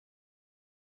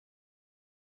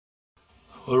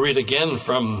We'll read again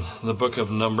from the book of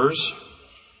Numbers,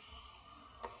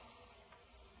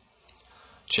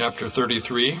 chapter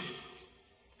 33,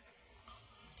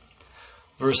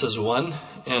 verses 1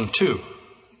 and 2.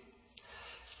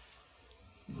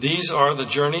 These are the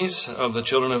journeys of the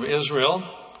children of Israel,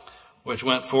 which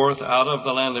went forth out of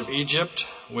the land of Egypt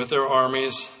with their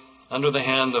armies under the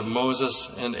hand of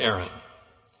Moses and Aaron.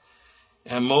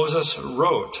 And Moses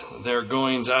wrote their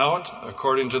goings out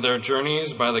according to their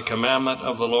journeys by the commandment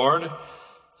of the Lord,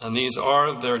 and these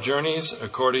are their journeys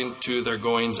according to their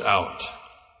goings out.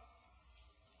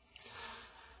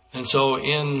 And so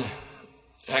in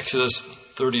Exodus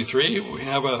 33, we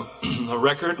have a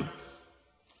record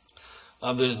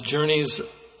of the journeys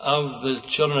of the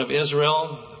children of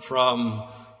Israel from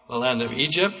the land of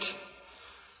Egypt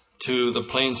to the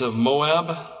plains of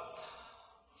Moab,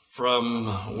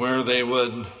 from where they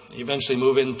would eventually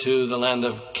move into the land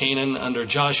of Canaan under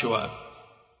Joshua.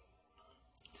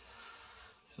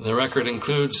 The record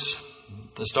includes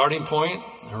the starting point,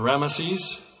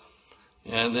 Ramesses,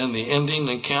 and then the ending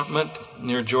encampment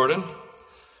near Jordan,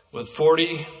 with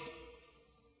 40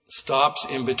 stops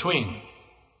in between.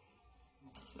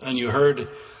 And you heard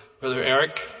Brother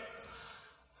Eric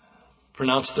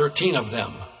pronounce 13 of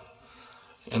them,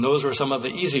 and those were some of the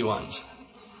easy ones.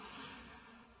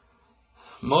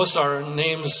 Most are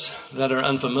names that are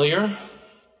unfamiliar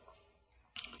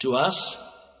to us,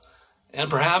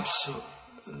 and perhaps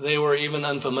they were even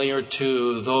unfamiliar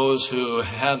to those who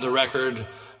had the record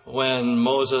when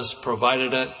Moses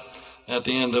provided it at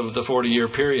the end of the 40-year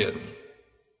period.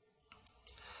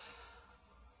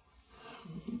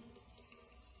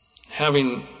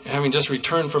 Having just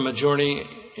returned from a journey,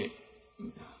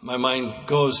 my mind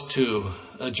goes to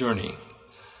a journey.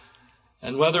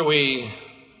 And whether we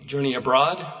journey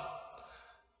abroad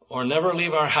or never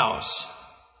leave our house,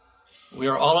 we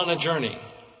are all on a journey.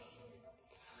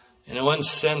 And in one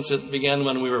sense, it began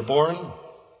when we were born.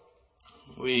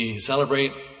 We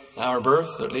celebrate our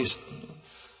birth, at least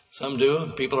some do,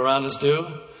 the people around us do.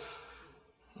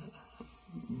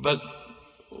 But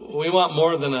we want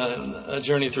more than a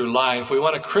journey through life. We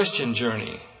want a Christian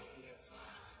journey.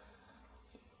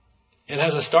 It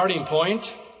has a starting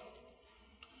point,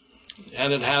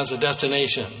 and it has a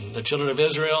destination. The children of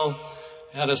Israel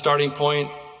had a starting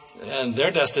point, and their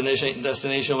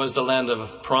destination was the land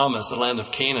of promise, the land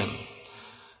of Canaan.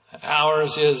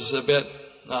 Ours is a bit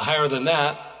higher than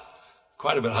that,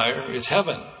 quite a bit higher. It's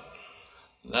heaven.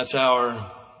 That's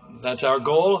our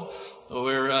goal.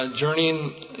 We're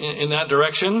journeying in that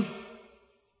direction.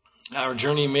 Our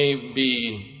journey may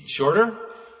be shorter.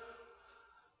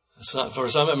 For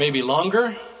some, it may be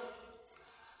longer.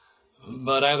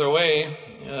 But either way,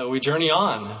 we journey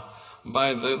on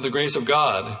by the grace of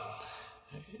God.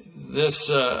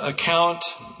 This account,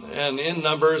 and in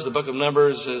Numbers, the book of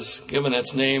Numbers is given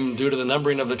its name due to the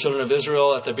numbering of the children of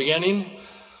Israel at the beginning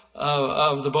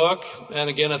of the book, and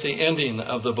again at the ending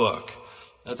of the book.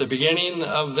 At the beginning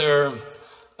of their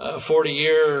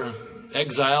 40-year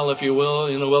exile, if you will,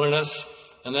 in the wilderness,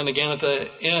 and then again at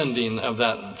the ending of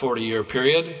that 40-year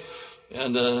period.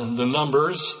 And the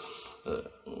numbers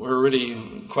were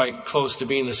really quite close to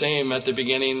being the same at the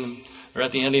beginning or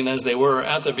at the ending as they were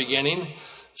at the beginning,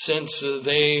 since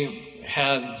they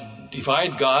had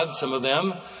defied God, some of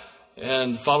them,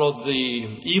 and followed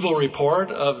the evil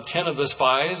report of 10 of the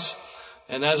spies.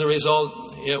 And as a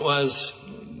result, it was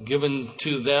given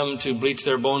to them to bleach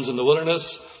their bones in the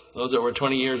wilderness, those that were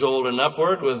 20 years old and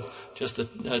upward, with just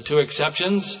the 2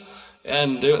 exceptions.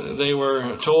 And they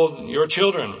were told, your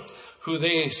children, who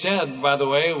they said, by the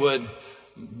way, would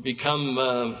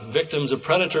become victims of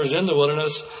predators in the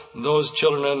wilderness. Those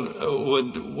children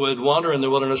would wander in the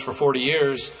wilderness for 40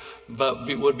 years, but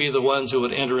would be the ones who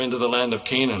would enter into the land of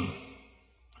Canaan.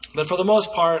 But for the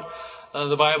most part,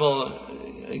 the Bible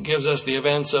gives us the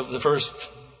events of the first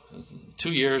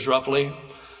 2 years, roughly,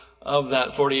 of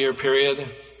that 40-year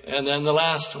period, and then the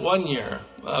last 1 year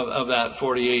of that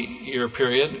 48-year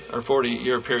period, or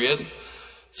 40-year period.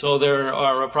 So there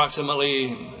are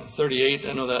approximately 38,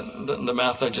 I know that the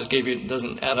math I just gave you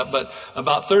doesn't add up, but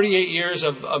about 38 years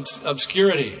of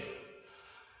obscurity.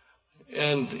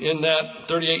 And in that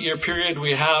 38-year period,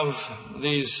 we have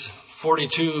these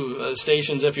 42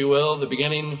 stations, if you will, the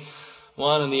beginning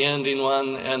one and the ending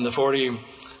one, and the 40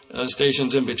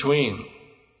 stations in between.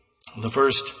 The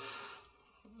first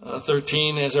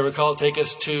 13, as I recall, take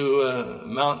us to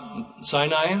Mount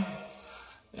Sinai,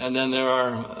 and then there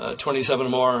are 27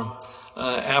 more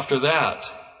after that.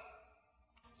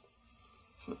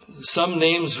 Some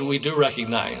names we do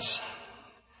recognize,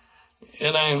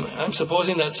 and I'm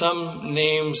supposing that some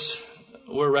names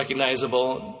were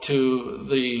recognizable to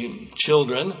the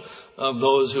children of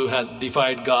those who had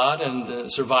defied God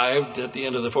and survived at the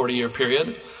end of the 40-year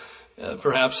period.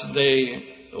 Perhaps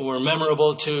they were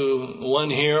memorable to one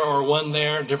here or one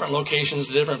there, different locations,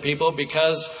 different people,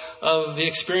 because of the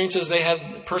experiences they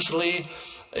had personally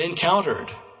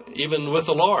encountered, even with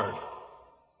the Lord.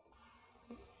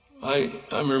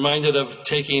 I'm reminded of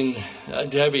taking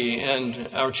Debbie and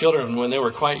our children when they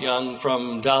were quite young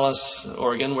from Dallas,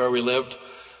 Oregon, where we lived,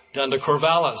 down to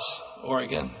Corvallis,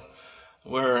 Oregon,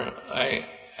 where I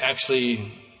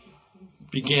actually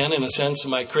began, in a sense,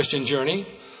 my Christian journey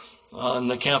on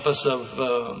the campus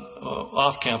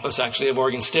off campus, actually, of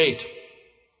Oregon State.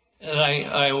 And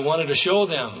I wanted to show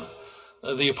them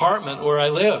the apartment where I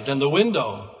lived and the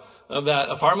window of that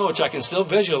apartment, which I can still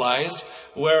visualize,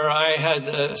 where I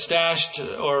had stashed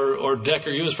or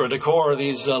used for decor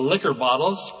these liquor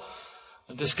bottles.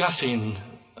 Disgusting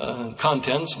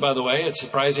contents, by the way. It's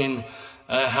surprising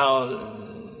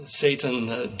how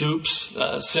Satan dupes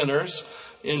sinners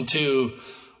into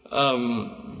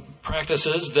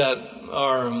practices that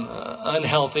are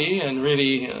unhealthy and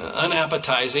really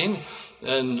unappetizing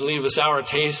and leave a sour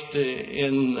taste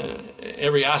in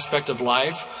every aspect of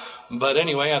life. But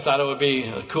anyway, I thought it would be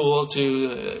cool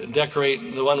to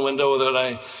decorate the one window that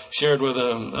I shared with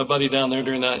a buddy down there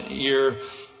during that year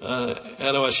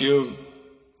at OSU.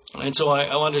 And so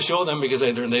I wanted to show them, because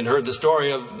they'd heard the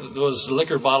story of those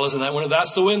liquor bottles in that window.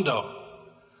 That's the window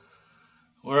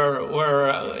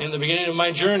where in the beginning of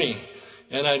my journey,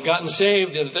 and I'd gotten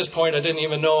saved, and at this point I didn't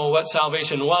even know what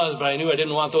salvation was, but I knew I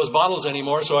didn't want those bottles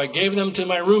anymore, so I gave them to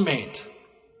my roommate.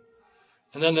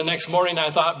 And then the next morning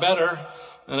I thought better,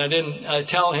 and I didn't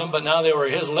tell him, but now they were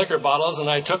his liquor bottles, and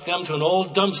I took them to an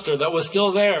old dumpster that was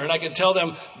still there, and I could tell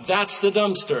them, that's the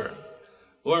dumpster,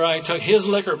 where I took his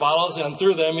liquor bottles and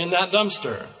threw them in that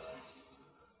dumpster.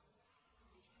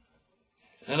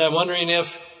 And I'm wondering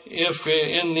if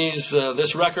in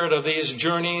this record of these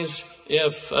journeys,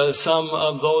 if some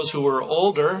of those who were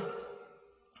older,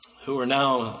 who are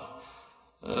now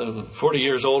 40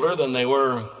 years older than they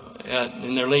were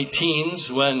in their late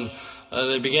teens when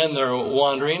they began their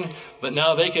wandering, but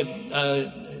now they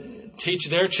could teach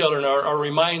their children or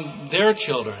remind their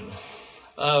children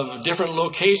of different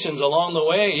locations along the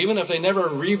way, even if they never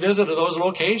revisited those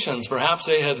locations. Perhaps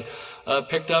they had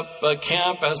picked up a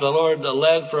camp as the Lord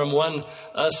led from one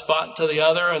spot to the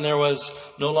other, and there was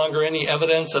no longer any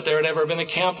evidence that there had ever been a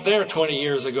camp there 20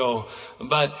 years ago.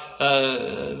 But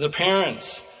the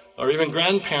parents or even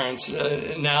grandparents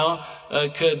now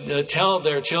could tell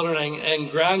their children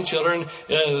and grandchildren,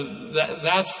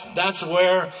 that's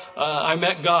where I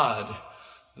met God.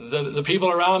 The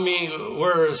people around me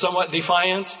were somewhat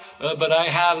defiant, but I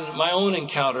had my own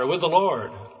encounter with the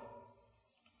Lord.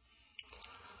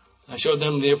 I showed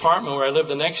them the apartment where I lived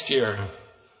the next year.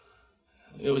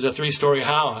 It was a 3-story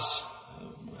house,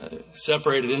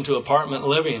 separated into apartment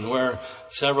living, where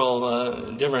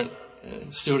several different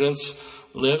students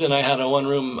lived, and I had a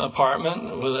 1-room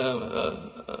apartment with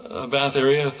a bath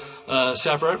area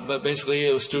separate, but basically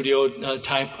a studio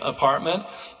type apartment.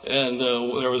 And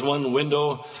there was one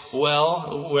window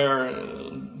well where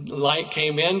light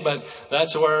came in, but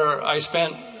that's where I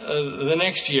spent the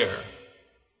next year.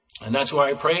 And that's where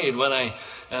I prayed when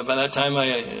by that time I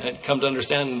had come to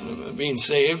understand being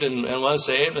saved and was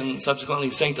saved and subsequently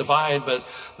sanctified. But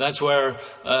that's where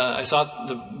I sought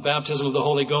the baptism of the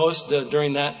Holy Ghost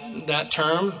during that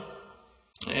term,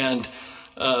 and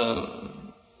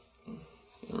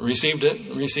received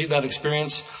that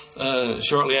experience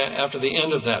shortly after the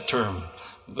end of that term.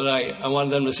 But I wanted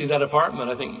them to see that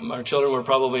apartment. I think our children were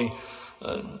probably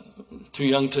too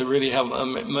young to really have a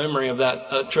memory of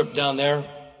that trip down there.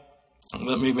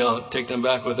 But maybe I'll take them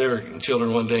back with their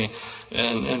children one day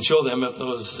and show them if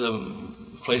those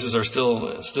places are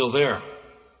still there.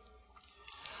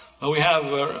 Well, we have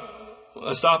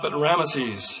a stop at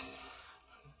Ramesses.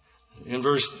 In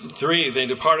verse 3, they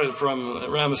departed from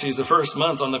Ramesses the first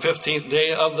month on the 15th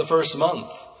day of the first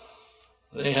month.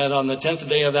 They had on the 10th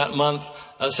day of that month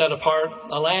set apart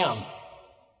a lamb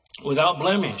without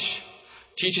blemish,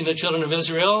 teaching the children of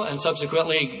Israel and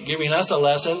subsequently giving us a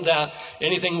lesson that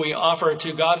anything we offer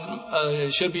to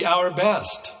God should be our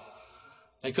best.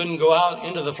 They couldn't go out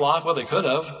into the flock. Well, they could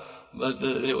have, but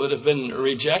it would have been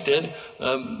rejected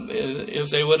if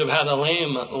they would have had a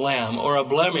lame lamb or a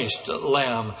blemished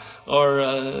lamb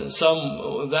or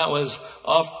some that was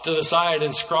off to the side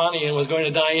and scrawny and was going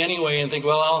to die anyway, and think,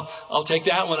 well, I'll take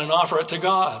that one and offer it to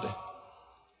God.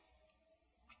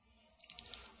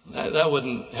 That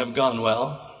wouldn't have gone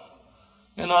well.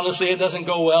 And honestly, it doesn't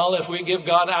go well if we give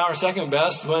God our second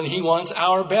best when He wants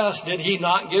our best. Did He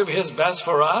not give His best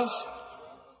for us?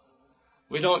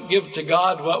 We don't give to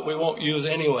God what we won't use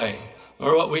anyway,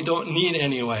 or what we don't need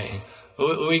anyway.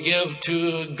 We give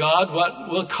to God what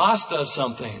will cost us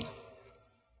something.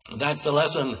 That's the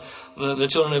lesson the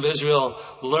children of Israel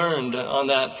learned on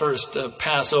that first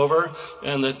Passover,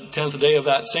 and the 10th day of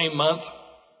that same month.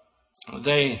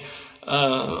 They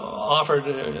offered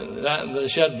the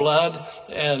shed blood,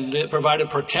 and it provided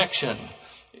protection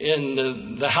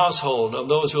in the household of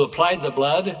those who applied the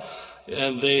blood.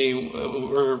 And they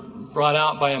were brought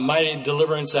out by a mighty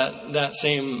deliverance that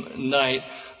same night,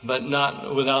 but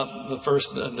not without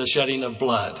the shedding of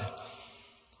blood.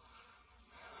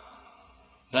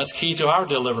 That's key to our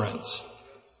deliverance.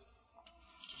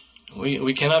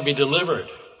 We cannot be delivered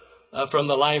from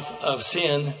the life of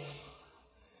sin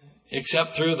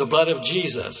except through the blood of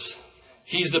Jesus.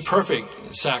 He's the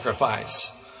perfect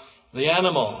sacrifice. The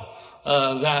animal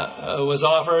that was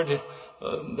offered,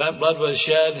 that blood was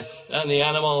shed, and the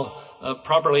animal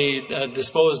properly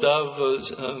disposed of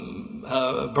was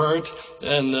burnt,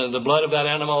 and the blood of that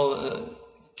animal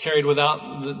carried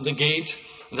without the gate,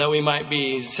 that we might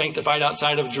be sanctified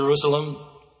outside of Jerusalem.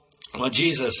 Well,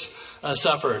 Jesus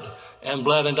suffered and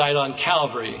bled and died on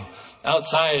Calvary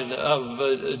outside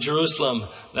of Jerusalem,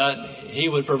 that He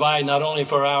would provide not only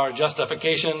for our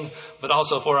justification, but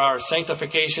also for our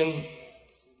sanctification,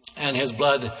 and His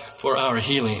blood for our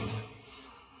healing.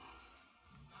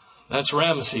 That's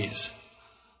Ramesses.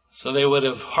 So they would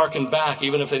have hearkened back,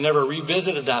 even if they never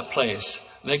revisited that place.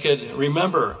 They could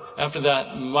remember after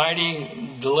that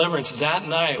mighty deliverance that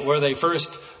night where they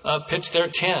first pitched their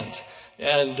tent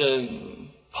and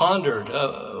pondered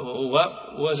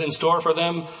what was in store for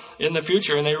them in the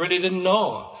future. And they really didn't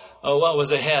know what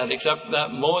was ahead, except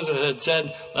that Moses had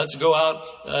said, let's go out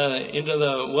into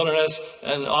the wilderness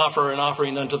and offer an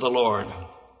offering unto the Lord.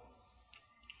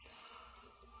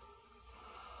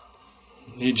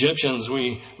 The Egyptians,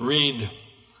 we read,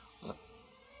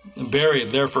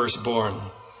 buried their firstborn.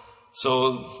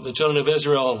 So the children of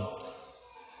Israel,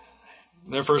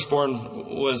 their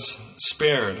firstborn was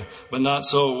spared, but not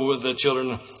so with the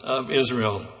children of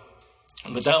Israel.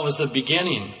 But that was the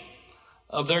beginning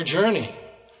of their journey.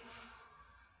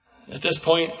 At this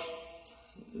point,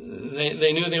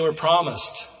 they knew they were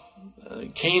promised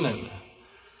Canaan.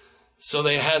 So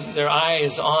they had their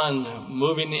eyes on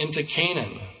moving into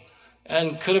Canaan,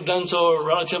 and could have done so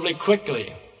relatively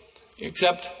quickly,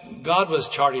 except God was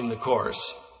charting the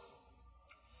course.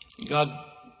 God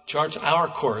charts our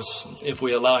course if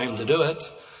we allow Him to do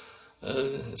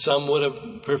it. Some would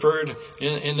have preferred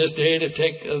in this day to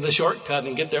take the shortcut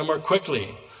and get there more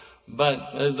quickly.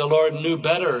 But the Lord knew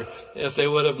better. If they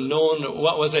would have known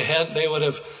what was ahead, they would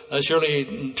have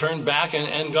surely turned back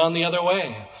and gone the other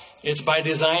way. It's by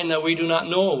design that we do not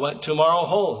know what tomorrow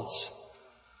holds.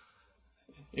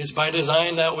 It's by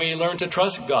design that we learn to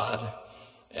trust God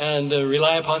and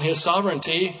rely upon His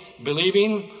sovereignty,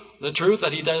 believing the truth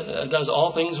that He does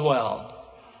all things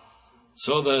well.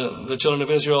 So the children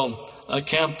of Israel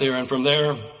camped there, and from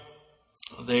there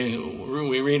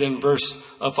we read in verse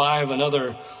 5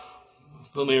 another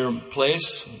familiar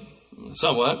place,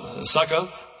 somewhat,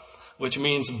 Succoth, which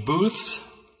means booths,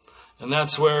 and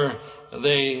that's where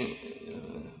they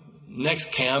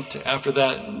next camped after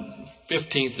that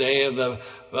 15th day of the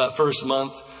first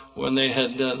month, when they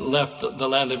had left the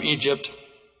land of Egypt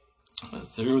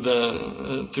through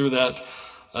that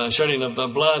shedding of the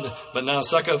blood. But now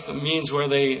Succoth means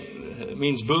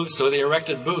means booths, so they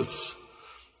erected booths,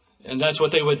 and that's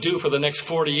what they would do for the next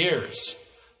 40 years,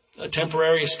 a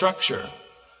temporary structure,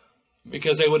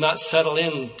 because they would not settle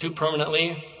in too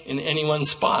permanently in any one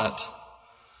spot.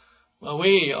 Well,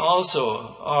 we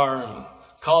also are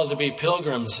called to be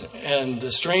pilgrims and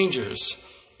strangers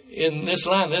in this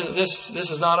land. This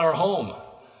is not our home.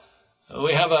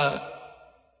 We have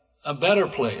a better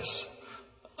place,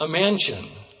 a mansion,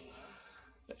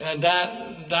 and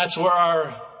that's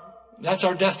our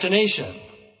destination.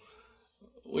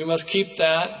 We must keep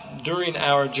that during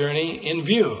our journey in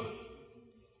view.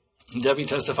 Debbie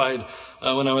testified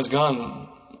when I was gone.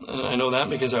 I know that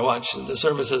because I watched the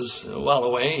services while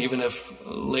away, even if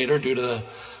later due to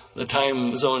the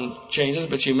time zone changes.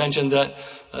 But she mentioned that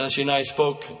she and I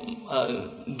spoke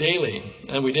daily,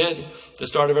 and we did at the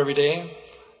start of every day.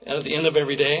 And at the end of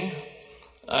every day,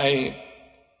 I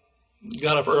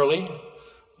got up early,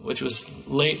 which was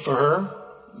late for her,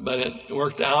 but it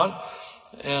worked out.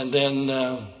 And then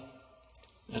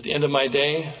at the end of my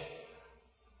day,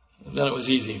 then it was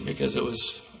easy because it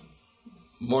was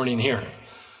morning here.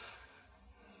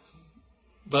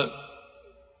 But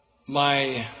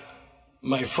my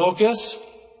my focus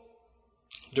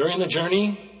during the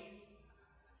journey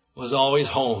was always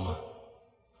home.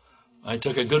 I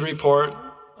took a good report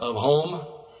of home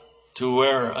to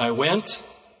where I went.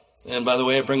 And by the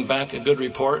way, I bring back a good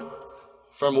report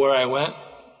from where I went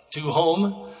to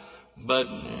home. But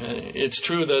it's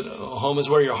true that home is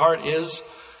where your heart is.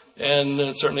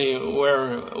 And certainly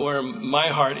where my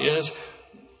heart is,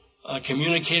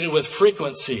 communicated with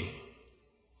frequency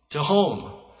to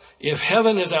home. If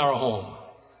heaven is our home,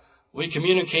 we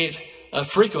communicate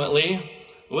frequently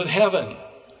with heaven.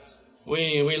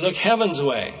 We look heaven's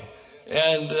way,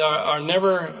 and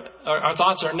our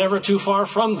thoughts are never too far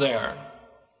from there.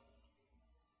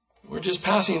 We're just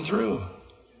passing through.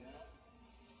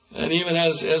 And even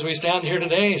as we stand here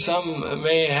today, some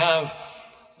may have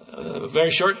a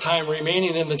very short time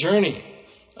remaining in the journey.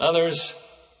 Others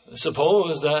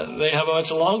suppose that they have a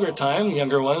much longer time.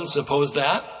 Younger ones suppose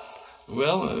that.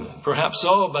 Well, perhaps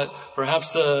so, but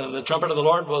perhaps the trumpet of the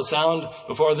Lord will sound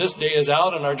before this day is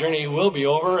out, and our journey will be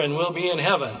over and we'll be in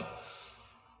heaven.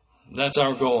 That's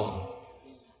our goal.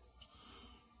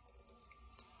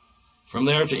 From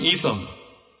there to Etham,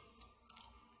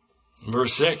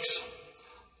 verse 6.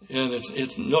 And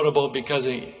it's notable because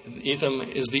Etham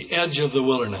is the edge of the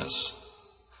wilderness.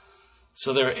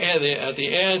 So they're at the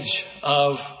edge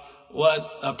of what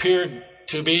appeared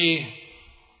to be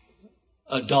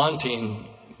a daunting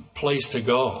place to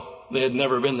go. They had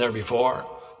never been there before.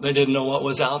 They didn't know what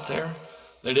was out there.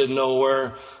 They didn't know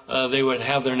where they would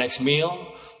have their next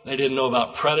meal. They didn't know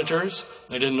about predators.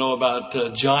 They didn't know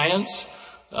about giants.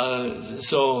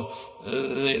 So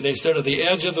they stood at the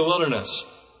edge of the wilderness.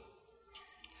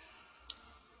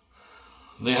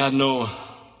 They had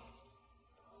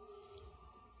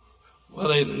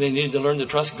they needed to learn to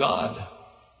trust God.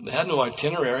 They had no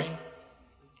itinerary.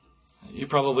 You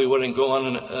probably wouldn't go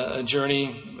on a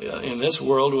journey in this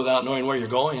world without knowing where you're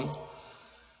going.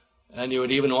 And you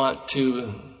would even want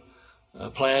to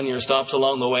plan your stops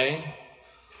along the way.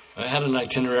 I had an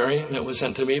itinerary that was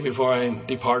sent to me before I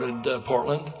departed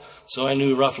Portland. So I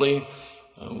knew roughly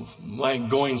my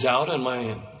goings out and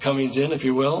my comings in, if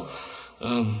you will.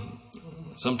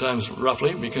 Sometimes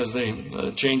roughly because they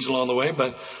changed along the way.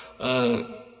 But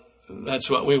that's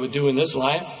what we would do in this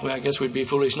life. I guess we'd be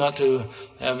foolish not to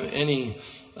have any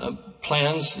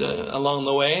plans along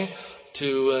the way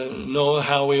to know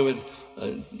how we would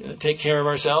take care of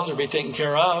ourselves or be taken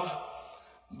care of.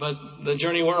 But the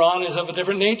journey we're on is of a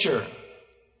different nature.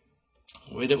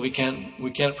 We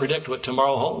can't predict what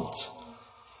tomorrow holds.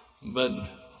 But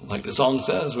like the song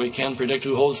says, we can predict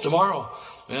who holds tomorrow.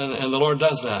 And the Lord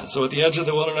does that. So at the edge of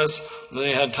the wilderness,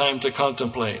 they had time to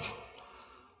contemplate.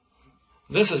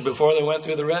 This is before they went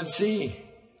through the Red Sea.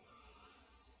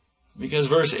 Because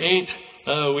verse 8,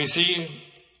 we see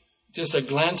just a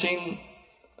glancing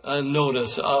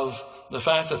notice of the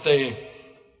fact that they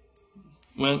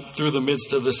went through the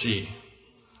midst of the sea.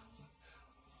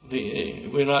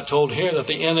 We're not told here that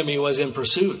the enemy was in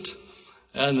pursuit.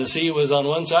 And the sea was on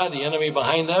one side, the enemy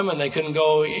behind them, and they couldn't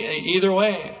go either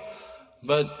way.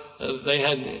 But they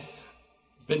had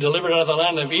been delivered out of the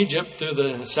land of Egypt through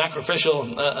the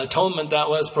sacrificial atonement that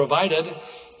was provided.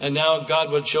 And now God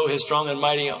would show his strong and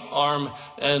mighty arm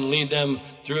and lead them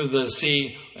through the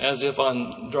sea as if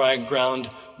on dry ground,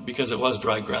 because it was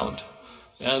dry ground.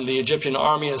 And the Egyptian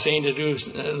army is saying to do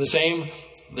the same.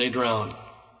 They drowned.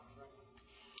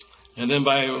 And then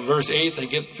by verse 8, they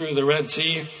get through the Red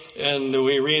Sea, and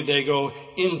we read they go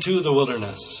into the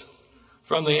wilderness.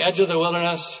 From the edge of the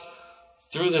wilderness,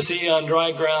 through the sea on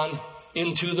dry ground,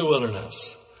 into the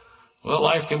wilderness. Well,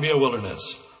 life can be a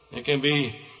wilderness. It can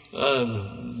be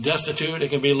destitute. It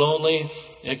can be lonely.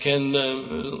 It can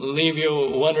leave you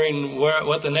wondering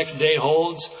what the next day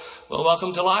holds. Well,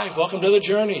 welcome to life. Welcome to the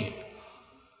journey.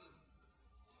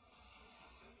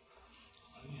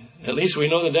 At least we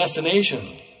know the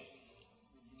destination.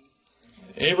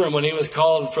 Abram, when he was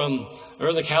called from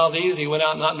Ur the Chaldees, he went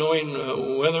out not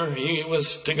knowing whither he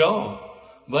was to go.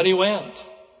 But he went.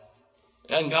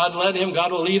 And God led him.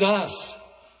 God will lead us.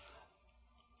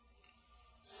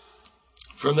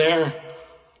 From there,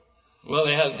 well,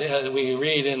 we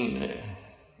read in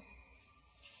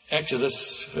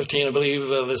Exodus 15, I believe,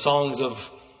 the songs of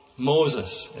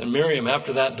Moses and Miriam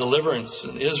after that deliverance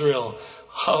in Israel.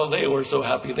 Oh, they were so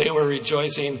happy. They were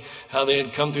rejoicing how they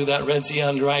had come through that Red Sea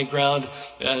on dry ground.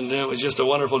 And it was just a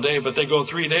wonderful day. But they go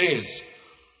 3 days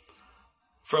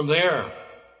from there.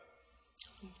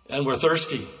 And were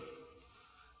thirsty.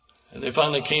 And they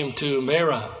finally came to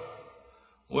Marah,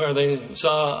 where they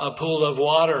saw a pool of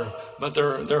water. But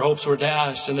their hopes were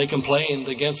dashed. And they complained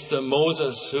against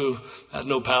Moses, who had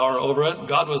no power over it.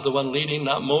 God was the one leading,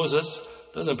 not Moses.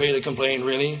 Doesn't pay to complain,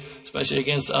 really, especially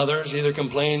against others. Either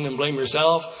complain and blame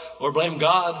yourself or blame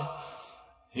God.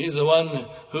 He's the one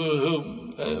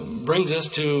who brings us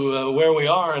to where we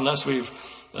are unless we've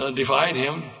defied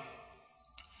him.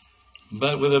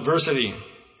 But with adversity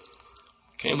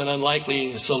came an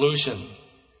unlikely solution,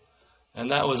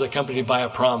 and that was accompanied by a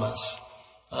promise.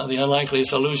 The unlikely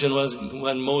solution was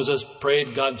when Moses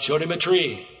prayed, God showed him a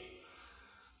tree,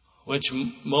 which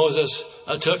Moses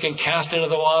took and cast into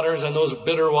the waters, and those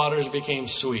bitter waters became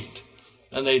sweet,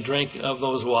 and they drank of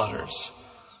those waters.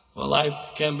 Well,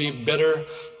 life can be bitter,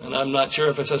 and I'm not sure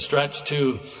if it's a stretch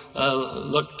to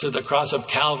look to the cross of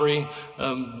Calvary,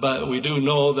 but we do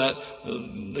know that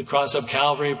the cross of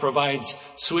Calvary provides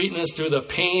sweetness through the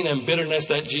pain and bitterness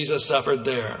that Jesus suffered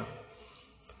there.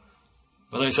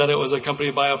 But I said it was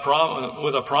accompanied by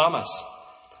with a promise.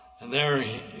 And there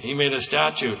he made a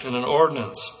statute and an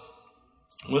ordinance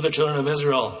with the children of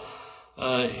Israel.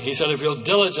 He said, if you'll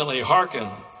diligently hearken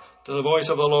to the voice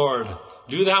of the Lord,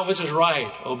 do that which is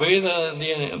right, obey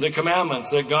the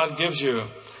commandments that God gives you,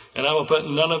 and I will put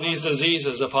none of these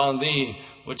diseases upon thee,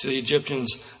 which the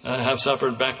Egyptians have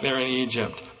suffered back there in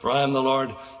Egypt. For I am the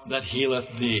Lord that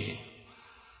healeth thee.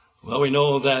 Well, we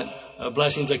know that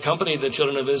blessings accompanied the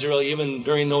children of Israel even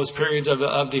during those periods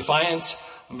of defiance,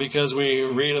 because we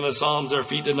read in the Psalms, their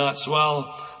feet did not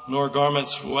swell, nor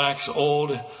garments wax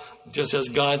old. Just as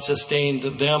God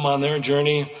sustained them on their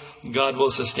journey, God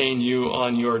will sustain you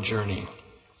on your journey.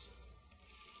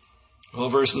 Well,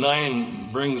 verse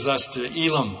 9 brings us to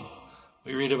Elim.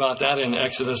 We read about that in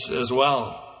Exodus as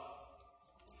well.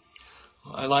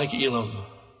 I like Elim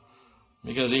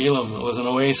because Elim was an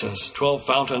oasis, 12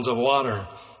 fountains of water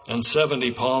and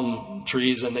 70 palm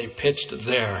trees, and they pitched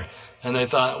there. And they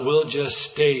thought, we'll just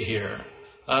stay here.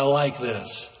 I like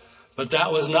this. But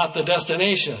that was not the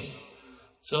destination.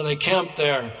 So they camped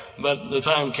there, but the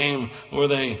time came where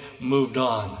they moved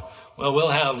on. Well, we'll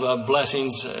have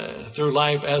blessings through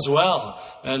life as well.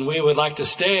 And we would like to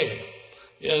stay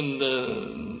in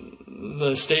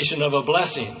the station of a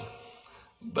blessing.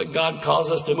 But God calls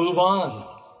us to move on.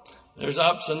 There's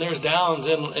ups and there's downs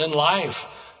in life.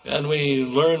 And we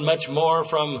learn much more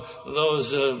from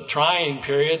those trying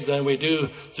periods than we do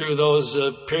through those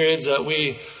periods that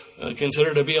we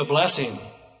consider to be a blessing.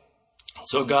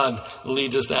 So God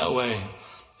leads us that way.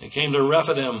 They came to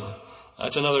Rephidim.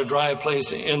 That's another dry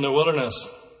place in the wilderness.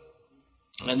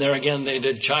 And there again they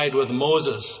did chide with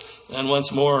Moses and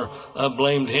once more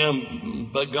blamed him.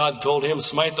 But God told him,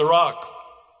 smite the rock.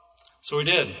 So he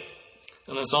did.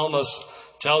 And the psalmist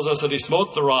tells us that he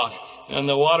smote the rock and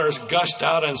the waters gushed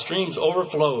out and streams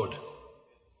overflowed.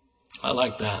 I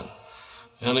like that.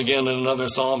 And again, in another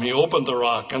psalm, he opened the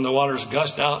rock and the waters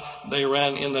gushed out. They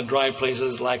ran in the dry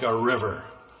places like a river.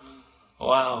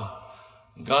 Wow.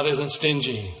 God isn't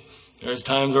stingy. There's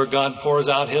times where God pours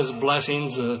out his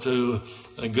blessings to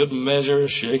a good measure,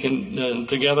 shaken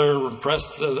together,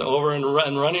 pressed over and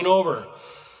running over.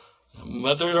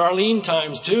 But there are lean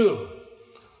times too.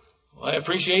 I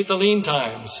appreciate the lean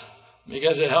times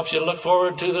because it helps you look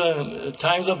forward to the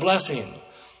times of blessing.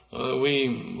 We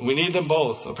need them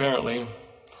both, apparently.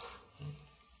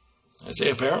 I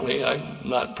say apparently. I'm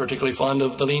not particularly fond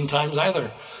of the lean times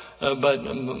either. But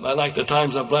I like the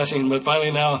times of blessing. But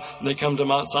finally now they come to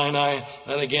Mount Sinai.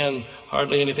 And again,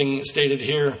 hardly anything stated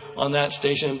here on that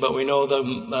station. But we know the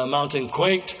mountain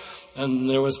quaked and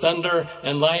there was thunder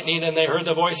and lightning and they heard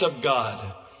the voice of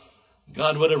God.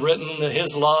 God would have written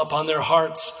his law upon their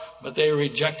hearts, but they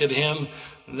rejected him.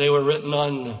 They were written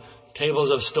on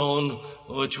tables of stone,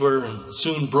 which were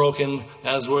soon broken,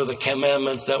 as were the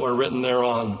commandments that were written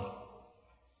thereon.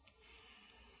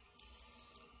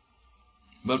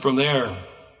 But from there,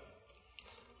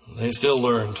 they still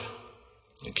learned.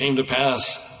 It came to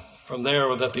pass from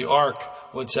there that the ark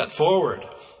would set forward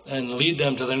and lead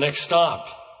them to their next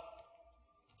stop.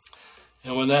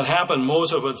 And when that happened,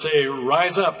 Moses would say,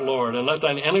 rise up, Lord, and let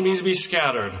thine enemies be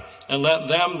scattered, and let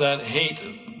them that hate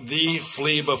thee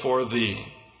flee before thee.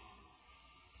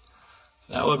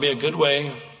 That would be a good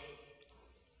way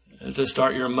to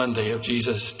start your Monday if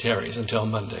Jesus tarries until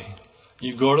Monday.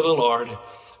 You go to the Lord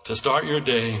to start your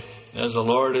day as the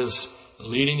Lord is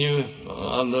leading you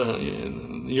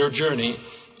on your journey,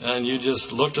 and you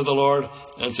just look to the Lord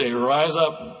and say, rise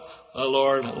up,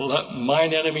 Lord, let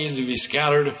mine enemies be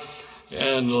scattered,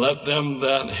 and let them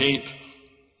that hate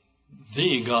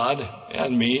thee, God,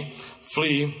 and me,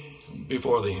 flee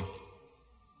before thee.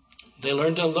 They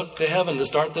learned to look to heaven to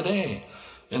start the day.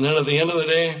 And then at the end of the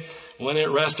day, when it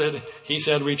rested, he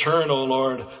said, return, O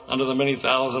Lord, unto the many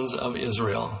thousands of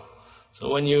Israel. So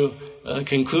when you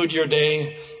conclude your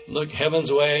day, look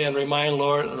heaven's way and remind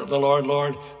the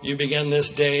Lord, you begin this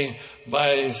day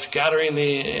by scattering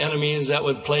the enemies that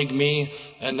would plague me.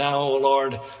 And now, O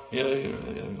Lord,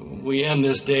 we end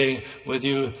this day with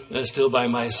you still by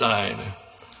my side.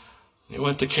 He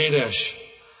went to Kadesh,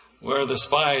 where the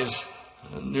spies,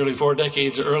 nearly 4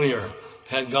 decades earlier,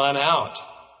 had gone out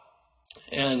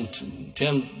and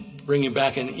bringing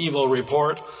back an evil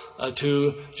report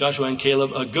to Joshua and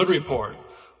Caleb, a good report.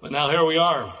 But now here we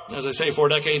are, as I say, 4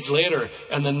 decades later,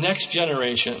 and the next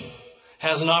generation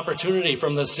has an opportunity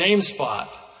from the same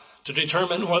spot to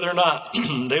determine whether or not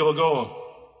they will go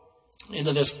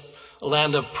into this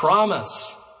land of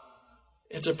promise.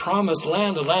 It's a promised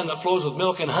land, a land that flows with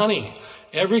milk and honey.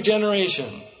 Every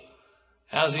generation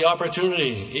has the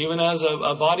opportunity, even as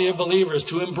a body of believers,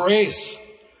 to embrace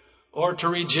or to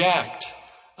reject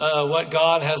what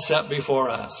God has set before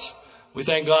us. We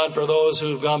thank God for those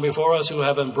who've gone before us who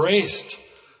have embraced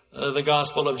the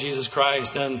gospel of Jesus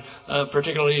Christ, and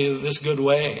particularly this good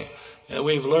way.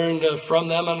 We've learned from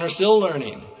them and are still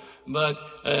learning. But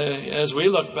as we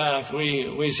look back,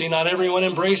 we see not everyone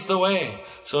embraced the way.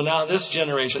 So now this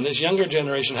generation, this younger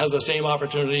generation, has the same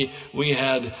opportunity we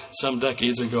had some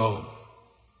decades ago.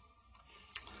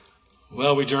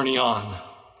 Well, we journey on.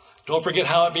 Don't forget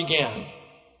how it began.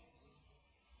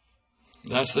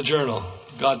 That's the journal.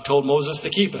 God told Moses to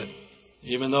keep it,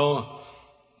 even though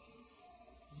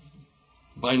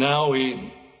by now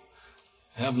we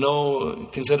have no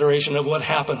consideration of what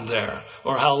happened there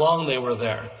or how long they were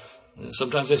there.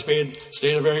 Sometimes they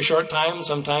stayed a very short time,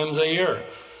 sometimes a year,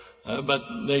 but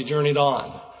they journeyed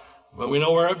on. But we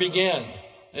know where it began.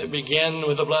 It began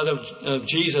with the blood of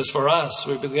Jesus for us.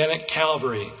 We began at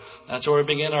Calvary. That's where we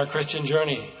begin our Christian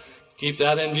journey. Keep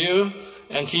that in view,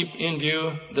 and keep in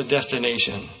view the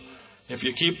destination. If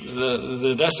you keep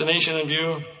the destination in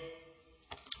view,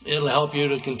 it'll help you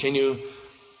to continue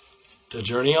to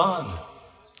journey on.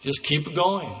 Just keep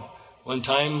going. When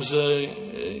times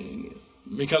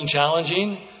become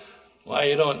challenging, why,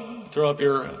 you don't throw up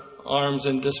your arms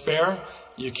in despair.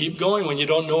 You keep going. When you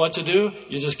don't know what to do,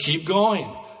 you just keep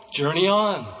going. Journey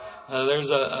on. There's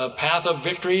a path of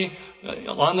victory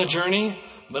on the journey,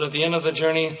 but at the end of the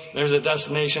journey, there's a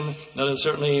destination that is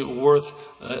certainly worth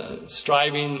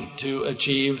striving to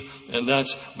achieve, and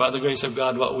that's, by the grace of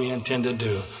God, what we intend to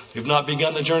do. If you've not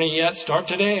begun the journey yet, start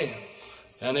today.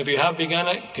 And if you have begun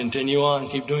it, continue on.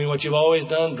 Keep doing what you've always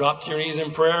done. Drop to your knees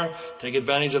in prayer. Take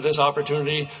advantage of this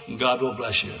opportunity, and God will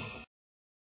bless you.